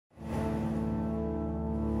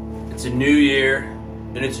It's a new year,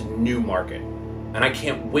 and it's a new market. And I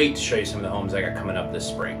can't wait to show you some of the homes I got coming up this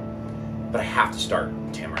spring. But I have to start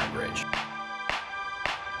in Tamarack Ridge.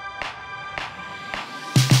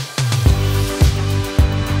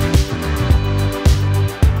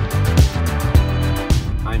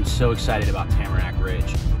 I'm so excited about Tamarack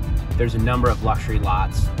Ridge. There's a number of luxury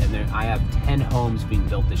lots, and I have 10 homes being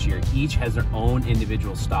built this year. Each has their own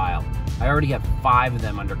individual style. I already have 5 of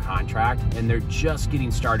them under contract, and they're just getting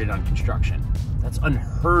started on construction. That's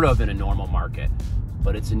unheard of in a normal market,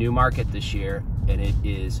 but it's a new market this year, and it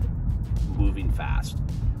is moving fast.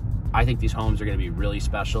 I think these homes are going to be really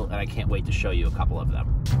special, and I can't wait to show you a couple of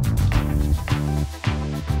them.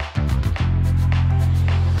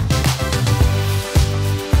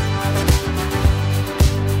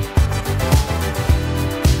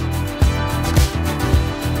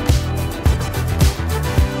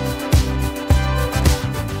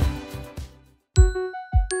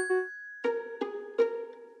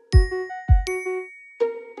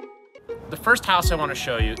 The first house I want to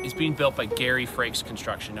show you is being built by Frakes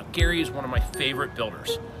Construction. Now, Gary is one of my favorite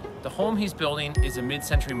builders. The home he's building is a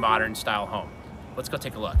mid-century modern style home. Let's go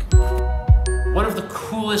take a look. One of the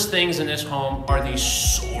coolest things in this home are these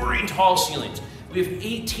soaring tall ceilings. We have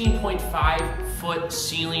 18.5 foot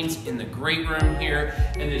ceilings in the great room here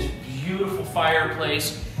and this beautiful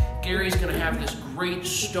fireplace. Gary's gonna have this great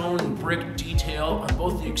stone and brick detail on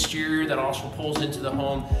both the exterior that also pulls into the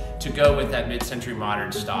home to go with that mid-century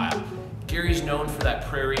modern style. Gary's known for that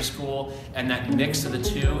prairie school, and that mix of the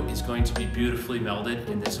two is going to be beautifully melded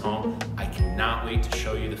in this home. I cannot wait to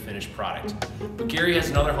show you the finished product. But Gary has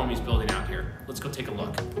another home he's building out here. Let's go take a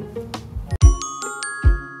look.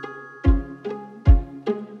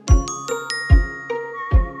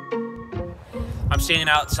 I'm standing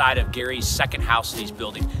outside of Gary's second house that he's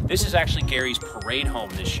building. This is actually Gary's parade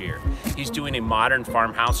home this year. He's doing a modern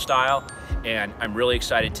farmhouse style, and I'm really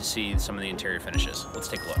excited to see some of the interior finishes. Let's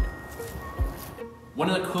take a look. One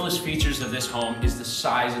of the coolest features of this home is the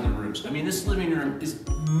size of the rooms. I mean, this living room is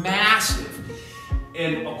massive.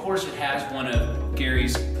 And of course it has one of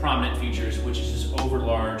Gary's prominent features, which is his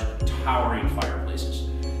overlarge, towering fireplaces.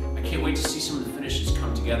 I can't wait to see some of the finishes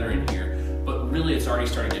come together in here, but really it's already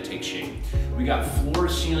starting to take shape. We got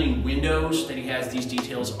floor-to-ceiling windows that he has these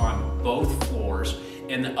details on both floors,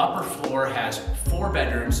 and the upper floor has 4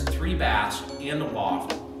 bedrooms, 3 baths, and a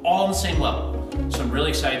loft, all on the same level. So I'm really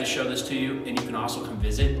excited to show this to you, and you can also come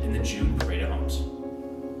visit in the June Parade of Homes.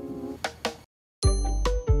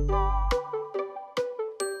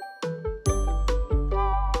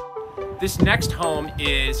 This next home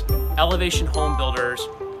is Elevation Home Builders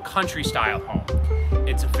country style home.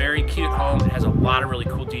 It's a very cute home. It has a lot of really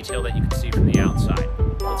cool detail that you can see from the outside.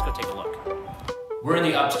 Let's go take a look. We're in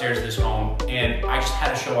the upstairs of this home, and I just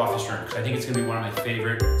had to show off this room because I think it's going to be one of my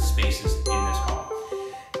favorite spaces in this home.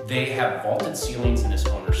 They have vaulted ceilings in this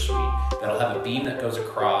owner's suite that'll have a beam that goes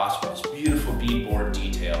across with this beautiful beadboard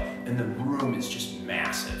detail, and the room is just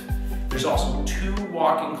massive. There's also 2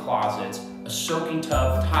 walk-in closets, a soaking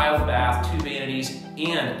tub, tiled bath, 2 vanities,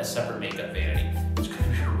 and a separate makeup vanity. It's going to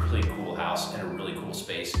be a really cool house and a really cool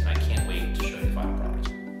space, and I can't wait to show you the final product.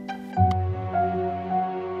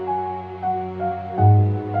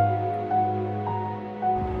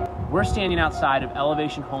 We're standing outside of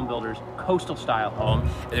Elevation Home Builders coastal style home,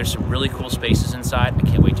 and there's some really cool spaces inside. I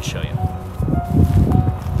can't wait to show you.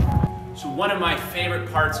 So one of my favorite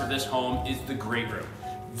parts of this home is the great room.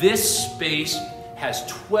 This space has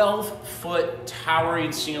 12-foot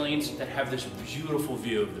towering ceilings that have this beautiful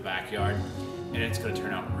view of the backyard, and it's going to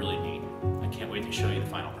turn out really neat. I can't wait to show you the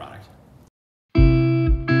final product.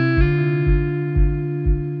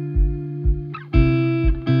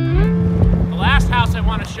 House I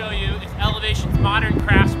want to show you is Elevation's modern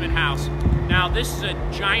craftsman house. Now this is a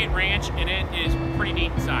giant ranch and it is pretty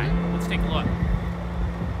neat inside. Let's take a look.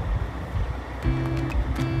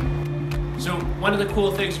 So one of the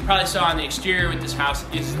cool things you probably saw on the exterior with this house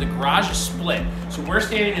is the garage is split. So we're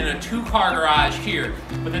standing in a 2-car garage here,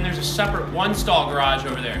 but then there's a separate 1-stall garage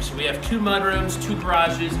over there. So we have 2 mudrooms, 2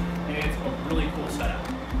 garages, and it's a really cool setup.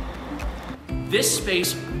 This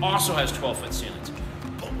space also has 12-foot ceilings.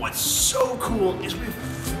 What's so cool is we have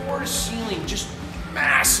floor-to-ceiling, just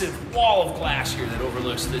massive wall of glass here that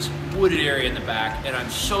overlooks this wooded area in the back, and I'm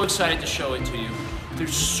so excited to show it to you.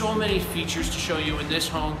 There's so many features to show you in this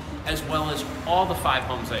home, as well as all the 5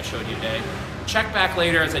 homes that I showed you today. Check back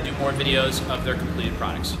later as I do more videos of their completed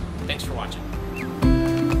products. Thanks for watching.